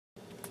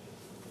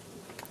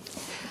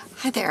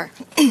Hi there,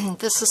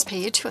 this is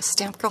Paige with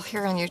Stamp Girl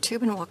here on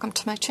YouTube, and welcome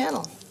to my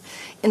channel.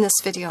 In this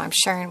video I'm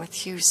sharing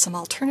with you some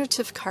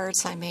alternative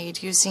cards I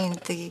made using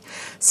the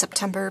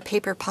September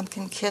Paper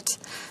Pumpkin Kit.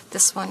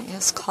 This one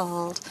is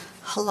called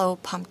Hello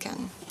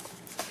Pumpkin.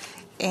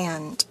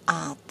 And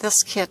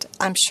this kit,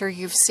 I'm sure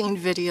you've seen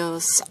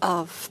videos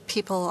of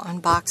people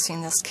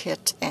unboxing this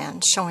kit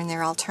and showing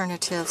their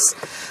alternatives,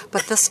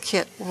 but this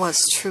kit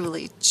was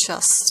truly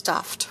just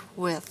stuffed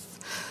with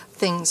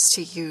things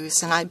to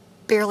use, and I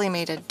barely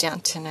made a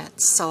dent in it.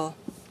 So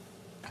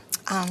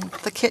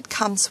the kit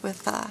comes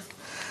with a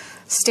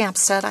stamp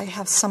set. I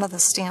have some of the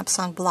stamps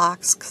on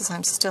blocks because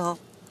I'm still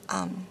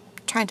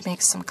trying to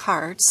make some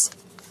cards.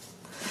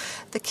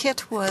 The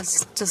kit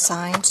was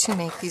designed to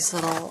make these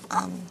little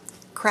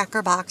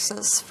cracker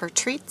boxes for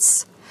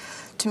treats,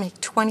 to make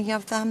 20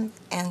 of them,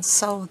 and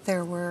so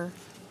there were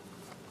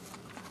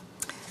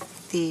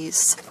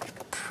these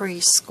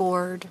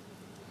pre-scored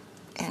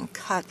and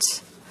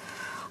cut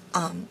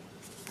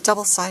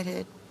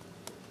double-sided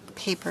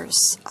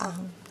papers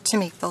to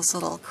make those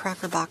little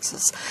cracker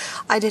boxes.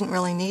 I didn't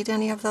really need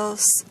any of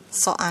those,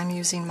 so I'm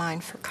using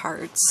mine for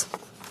cards.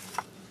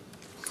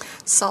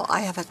 So I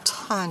have a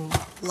ton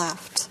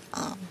left.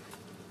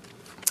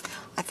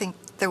 I think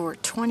there were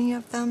 20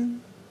 of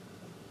them.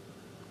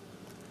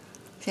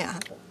 Yeah.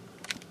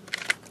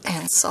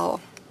 And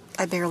so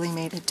I barely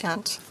made a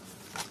dent.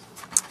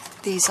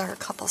 These are a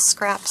couple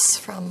scraps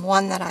from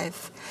one that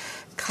I've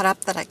cut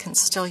up that I can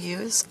still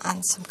use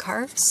on some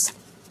cards.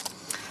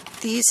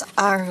 These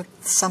are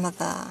some of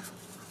the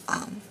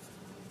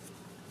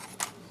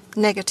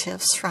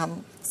negatives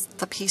from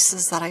the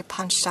pieces that I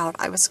punched out.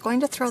 I was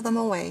going to throw them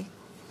away,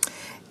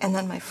 and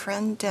then my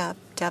friend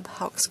Deb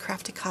Houck's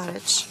Crafty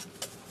Cottage,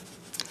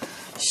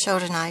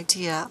 showed an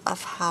idea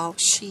of how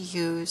she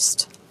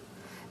used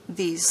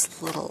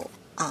these little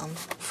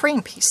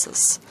frame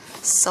pieces.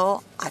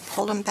 So I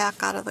pulled them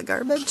back out of the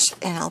garbage,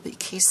 and I'll be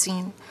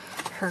casing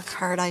her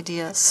card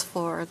ideas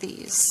for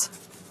these.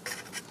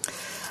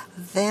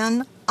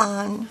 Then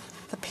on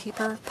the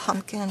Paper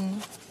Pumpkin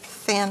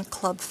Fan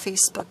Club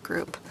Facebook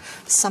group,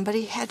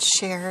 somebody had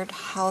shared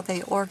how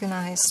they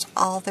organized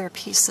all their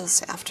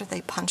pieces after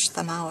they punched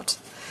them out.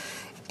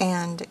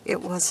 And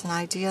it was an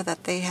idea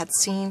that they had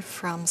seen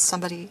from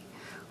somebody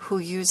who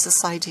used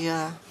this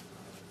idea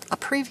a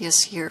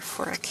previous year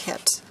for a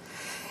kit.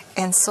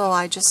 And so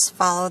I just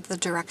followed the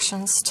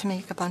directions to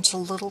make a bunch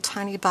of little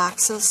tiny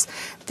boxes.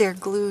 They're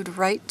glued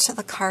right to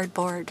the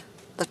cardboard,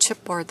 the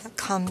chipboard that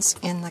comes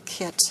in the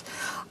kit.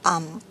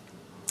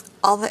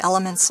 All the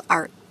elements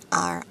are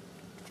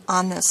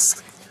on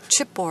this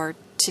chipboard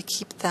to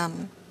keep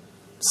them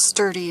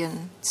sturdy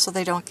and so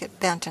they don't get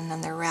bent, and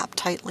then they're wrapped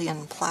tightly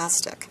in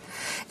plastic.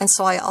 And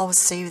so I always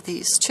save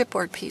these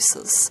chipboard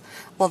pieces.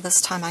 Well,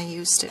 this time I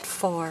used it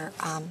for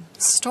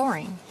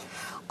storing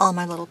all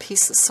my little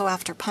pieces. So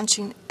after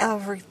punching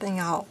everything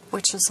out,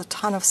 which is a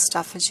ton of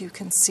stuff as you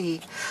can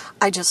see,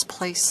 I just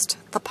placed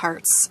the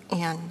parts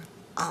in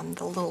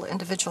the little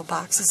individual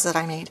boxes that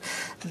I made.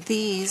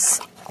 These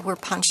were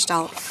punched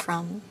out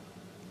from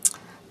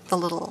the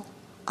little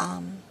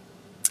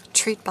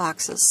treat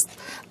boxes.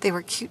 They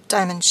were cute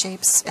diamond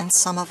shapes, and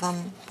some of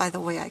them, by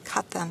the way I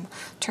cut them,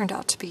 turned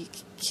out to be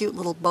cute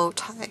little bow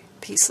tie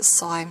pieces,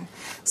 so I'm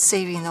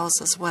saving those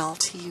as well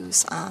to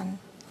use on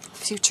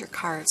future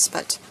cards.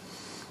 But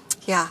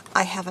yeah,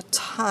 I have a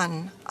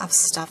ton of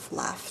stuff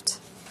left.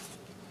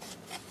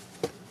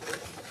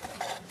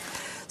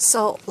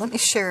 So let me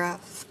share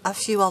a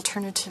few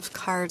alternative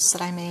cards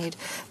that I made.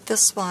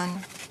 This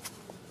one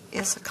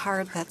is a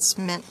card that's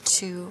meant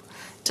to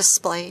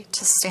display,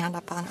 to stand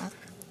up on a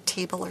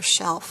table or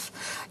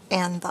shelf.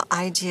 And the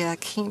idea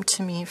came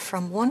to me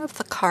from one of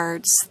the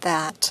cards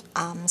that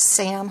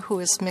Sam, who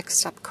is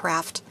Mixed Up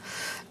Craft,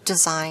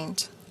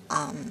 designed.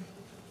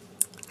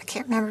 I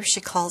can't remember if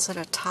she calls it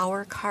a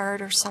tower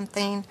card or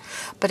something,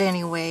 but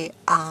anyway,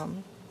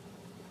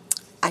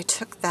 I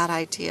took that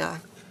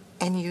idea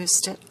and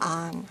used it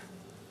on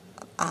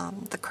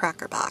the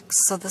cracker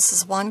box. So this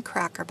is one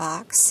cracker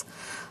box,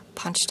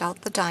 punched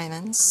out the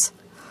diamonds,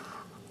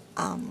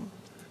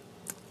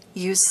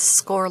 used the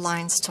score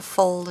lines to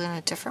fold in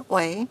a different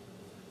way,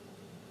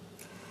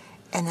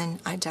 and then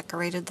I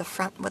decorated the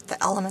front with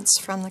the elements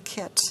from the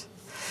kit.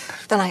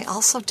 Then I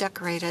also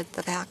decorated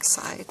the back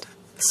side.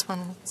 This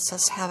one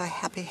says "Have a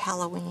Happy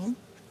Halloween."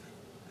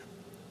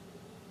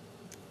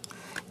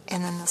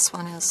 And then this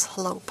one is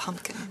 "Hello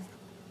Pumpkin."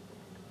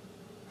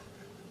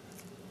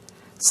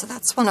 So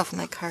that's one of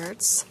my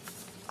cards.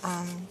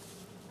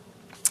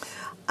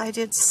 I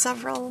did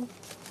several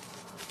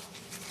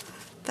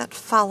that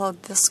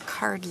followed this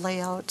card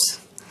layout.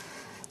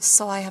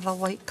 So I have a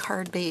white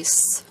card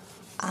base.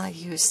 I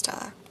used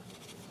a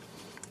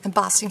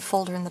embossing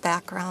folder in the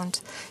background.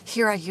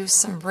 Here I used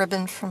some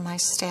ribbon from my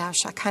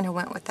stash. I kind of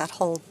went with that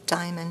whole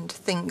diamond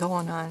thing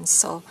going on,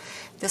 so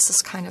this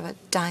is kind of a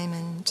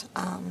diamond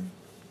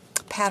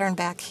pattern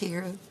back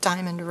here,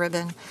 diamond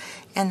ribbon,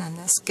 and then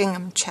this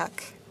gingham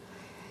check,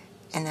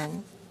 and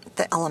then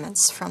the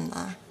elements from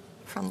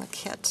the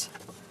kit.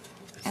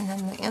 And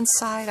then the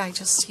inside, I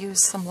just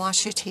use some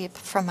washi tape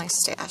from my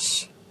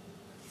stash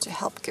to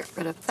help get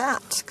rid of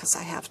that because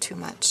I have too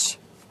much.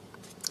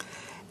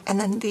 And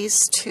then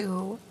these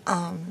two,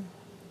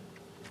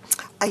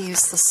 I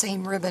used the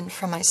same ribbon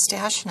from my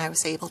stash and I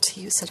was able to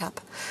use it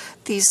up.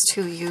 These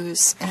two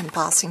use an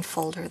embossing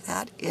folder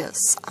that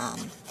is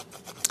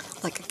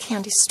like a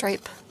candy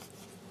stripe.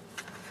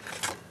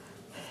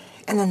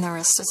 And then the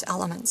rest is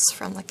elements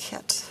from the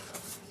kit.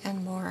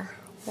 And more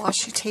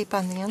washi tape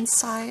on the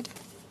inside.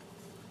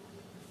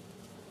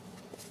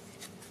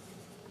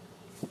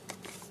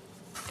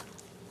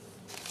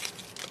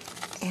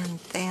 And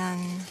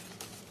then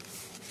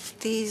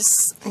these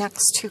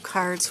next two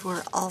cards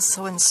were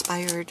also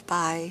inspired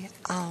by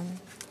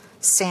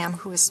Sam,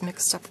 who is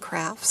Mixed Up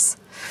Crafts.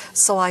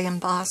 So I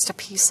embossed a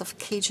piece of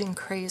Cajun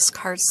Craze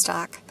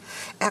cardstock.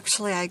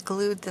 Actually, I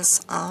glued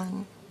this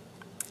on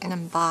and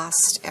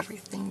embossed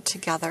everything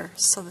together.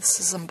 So this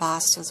is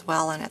embossed as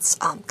well, and it's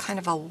kind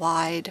of a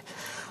wide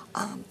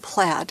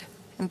plaid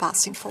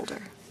embossing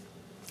folder.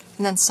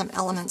 And then some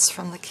elements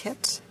from the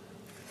kit.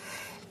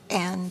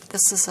 And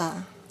this is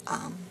a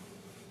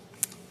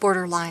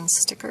borderline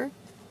sticker.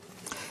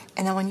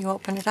 And then when you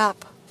open it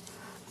up,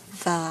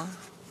 the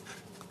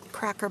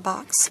cracker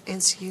box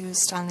is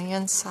used on the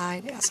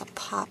inside as a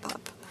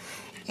pop-up.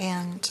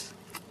 And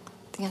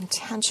the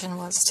intention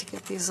was to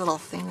get these little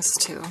things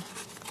to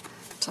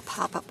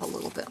pop up a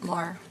little bit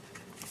more.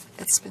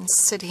 It's been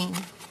sitting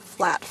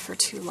flat for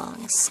too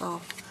long,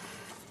 so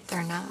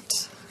they're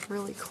not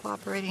really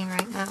cooperating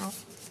right now.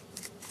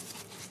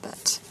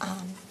 But,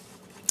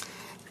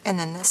 and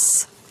then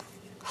this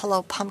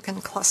Hello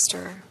Pumpkin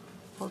cluster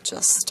will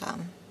just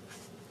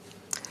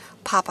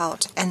pop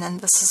out. And then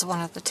this is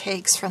one of the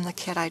tags from the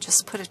kit. I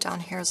just put it down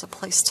here as a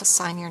place to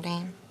sign your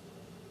name.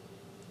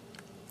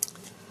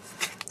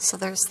 So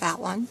there's that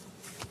one.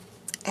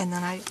 And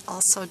then I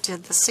also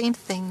did the same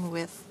thing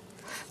with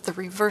the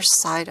reverse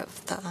side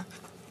of the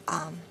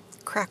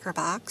cracker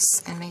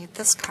box and made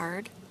this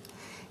card,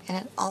 and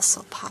it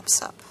also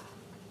pops up.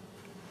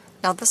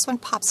 Now this one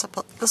pops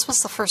up, this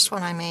was the first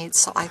one I made,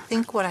 so I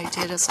think what I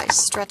did is I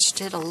stretched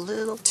it a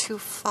little too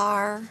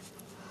far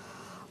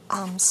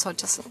so it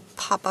doesn't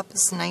pop up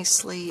as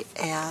nicely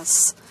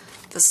as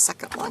the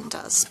second one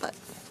does. But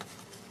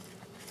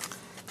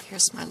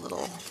here's my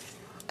little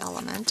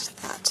element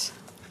that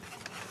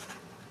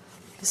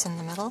is in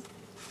the middle.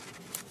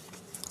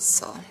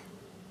 So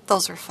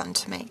those are fun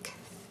to make.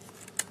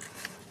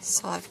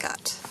 So I've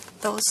got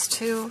those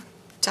two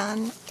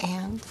done,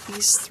 and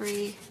these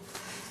three,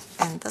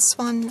 and this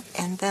one.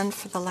 And then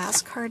for the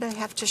last card I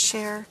have to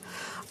share,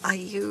 I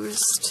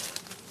used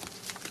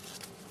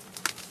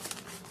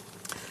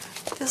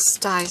this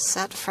die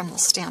set from the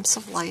Stamps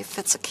of Life.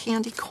 It's a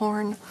candy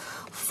corn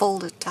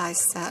folded die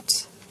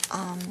set.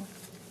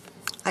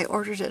 I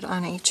ordered it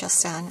on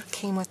HSN. It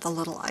came with a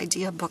little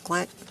idea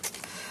booklet,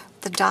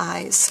 the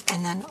dies,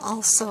 and then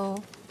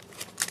also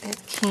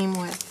it came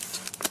with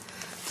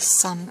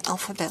some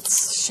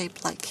alphabets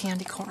shaped like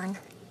candy corn,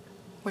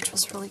 which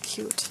was really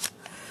cute.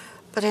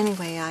 But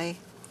anyway, I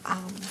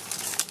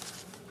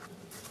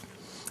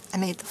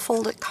made the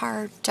folded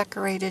card,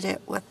 decorated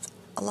it with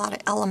a lot of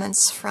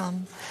elements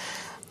from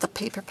the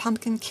Paper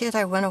Pumpkin kit.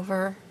 I went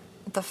over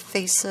the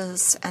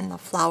faces and the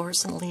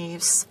flowers and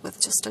leaves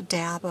with just a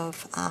dab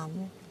of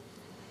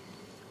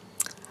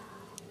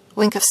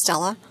Wink of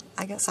Stella,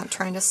 I guess I'm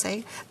trying to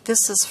say.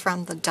 This is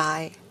from the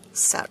die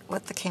set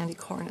with the candy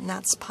corn, and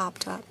that's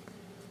popped up.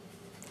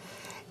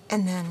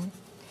 And then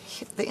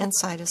the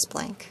inside is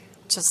blank.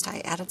 Just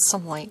I added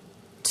some white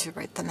to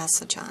write the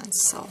message on.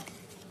 So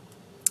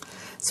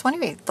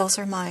anyway, those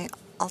are my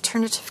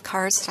alternative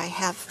cards that I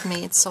have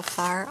made so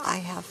far. I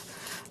have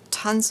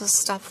tons of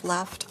stuff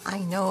left. I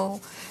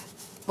know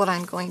what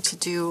I'm going to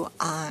do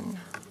on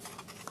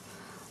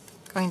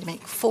going to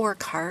make 4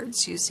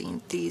 cards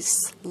using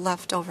these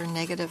leftover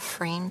negative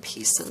frame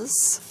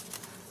pieces.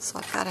 So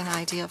I've got an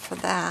idea for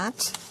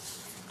that.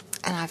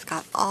 And I've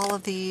got all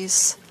of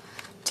these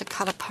to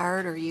cut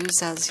apart or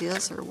use as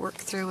is or work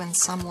through in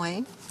some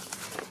way.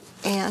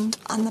 And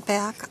on the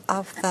back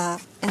of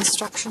the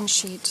instruction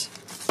sheet,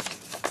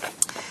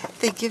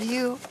 they give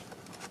you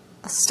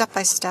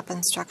step-by-step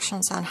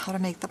instructions on how to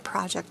make the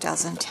project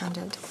as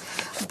intended.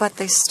 But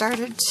they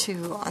started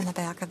to, on the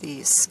back of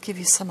these, give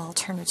you some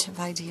alternative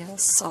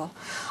ideas. So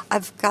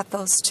I've got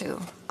those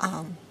to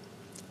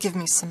give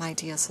me some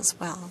ideas as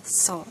well.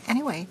 So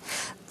anyway,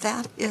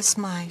 that is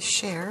my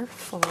share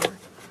for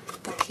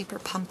the Paper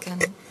Pumpkin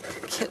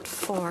kit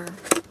for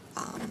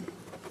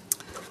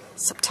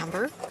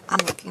September.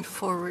 I'm looking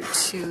forward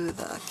to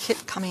the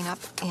kit coming up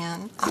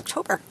in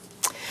October.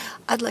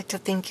 I'd like to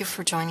thank you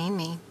for joining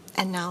me,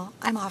 and now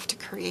I'm off to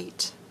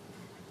create.